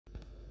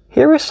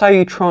Here is how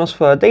you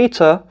transfer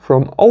data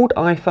from old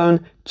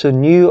iPhone to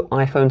new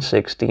iPhone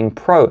 16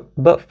 Pro.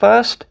 But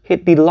first,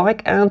 hit the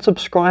like and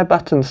subscribe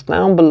buttons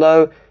down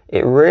below.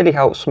 It really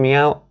helps me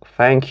out.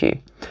 Thank you.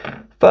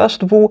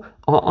 First of all,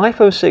 our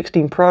iPhone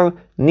 16 Pro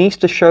needs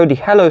to show the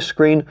hello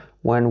screen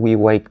when we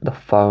wake the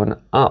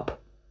phone up.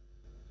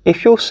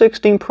 If your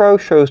 16 Pro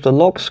shows the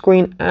lock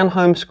screen and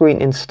home screen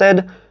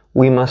instead,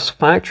 we must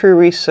factory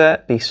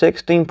reset the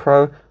 16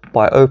 Pro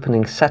by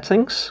opening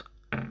Settings,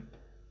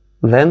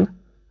 then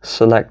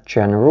select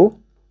General,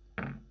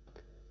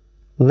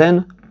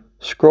 then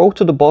scroll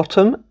to the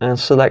bottom and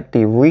select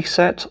the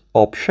Reset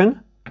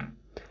option,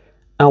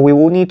 and we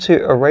will need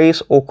to erase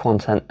all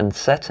content and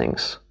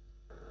settings.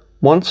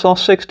 Once our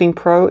 16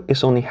 Pro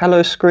is on the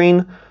hello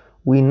screen,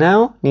 we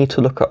now need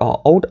to look at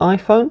our old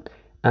iPhone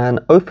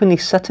and open the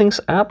Settings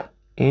app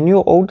in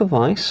your old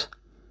device,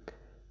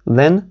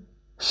 then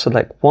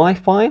select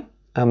Wi-Fi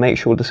and make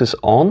sure this is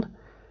on,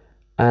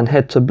 and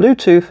head to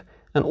Bluetooth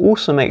and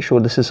also make sure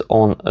this is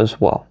on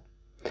as well.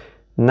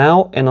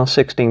 Now in our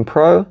 16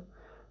 Pro,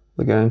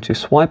 we're going to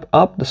swipe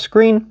up the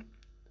screen.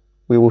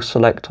 We will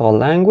select our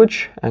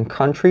language and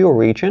country or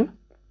region.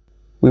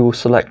 We will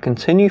select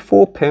Continue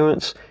for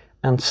appearance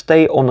and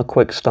stay on the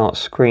quick start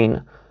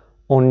screen.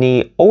 On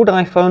the old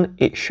iPhone,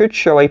 it should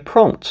show a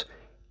prompt.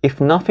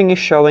 If nothing is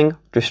showing,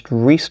 just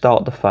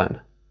restart the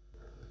phone.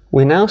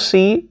 We now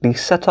see the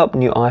Setup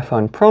New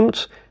iPhone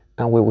prompt,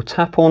 and we will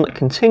tap on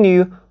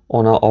Continue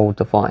on our old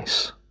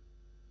device.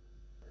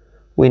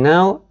 We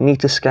now need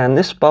to scan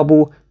this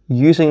bubble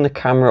using the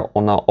camera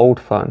on our old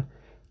phone.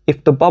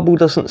 If the bubble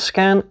doesn't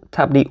scan,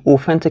 tap the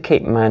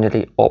Authenticate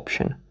Manually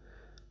option.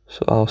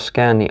 So I'll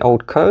scan the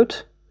old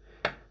code,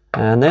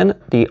 and then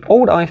the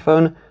old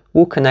iPhone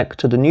will connect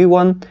to the new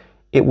one.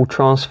 It will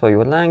transfer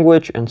your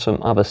language and some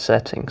other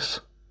settings.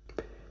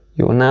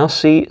 You will now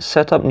see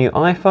Setup New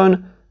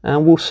iPhone,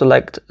 and we'll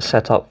select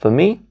Setup for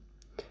me,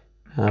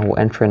 and we'll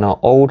enter in our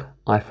old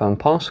iPhone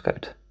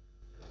passcode.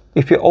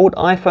 If your old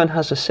iPhone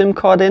has a SIM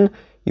card in,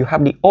 you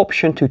have the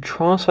option to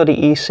transfer the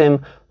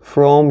eSIM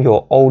from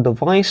your old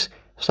device,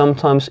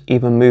 sometimes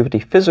even move the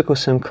physical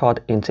SIM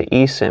card into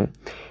eSIM.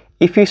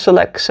 If you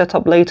select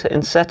Setup Later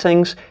in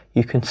Settings,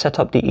 you can set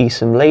up the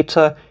eSIM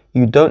later.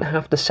 You don't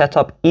have to set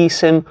up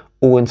eSIM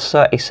or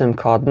insert a SIM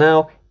card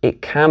now.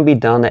 It can be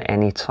done at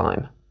any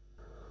time.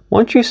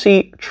 Once you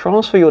see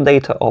Transfer Your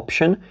Data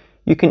option,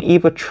 you can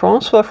either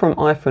transfer from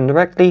iPhone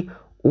directly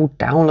or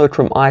download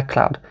from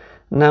iCloud.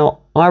 Now,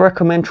 I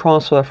recommend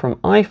transfer from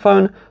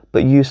iPhone,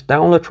 but use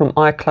download from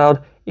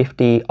iCloud if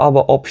the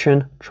other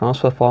option,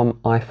 transfer from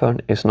iPhone,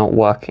 is not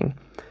working.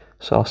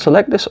 So I'll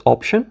select this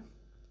option.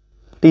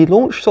 The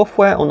launch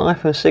software on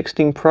iPhone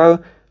 16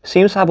 Pro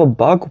seems to have a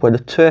bug where the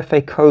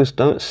 2FA codes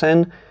don't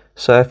send.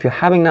 So if you're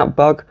having that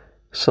bug,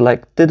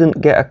 select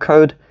Didn't Get a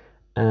Code,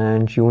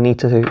 and you'll need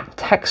to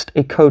text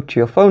a code to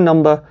your phone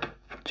number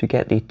to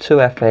get the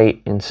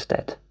 2FA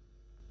instead.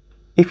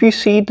 If you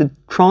see the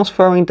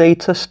transferring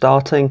data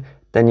starting,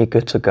 then you're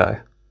good to go.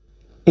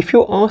 If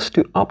you're asked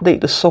to update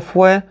the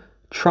software,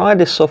 try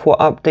this software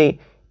update.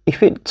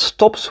 If it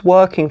stops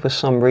working for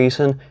some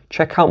reason,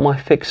 check out my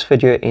fix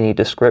video in the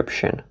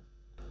description.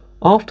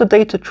 After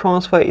data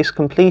transfer is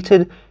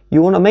completed,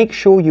 you want to make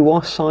sure you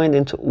are signed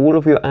into all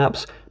of your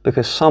apps,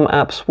 because some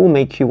apps will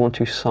make you want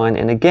to sign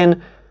in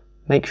again.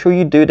 Make sure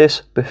you do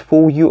this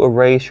before you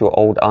erase your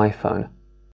old iPhone.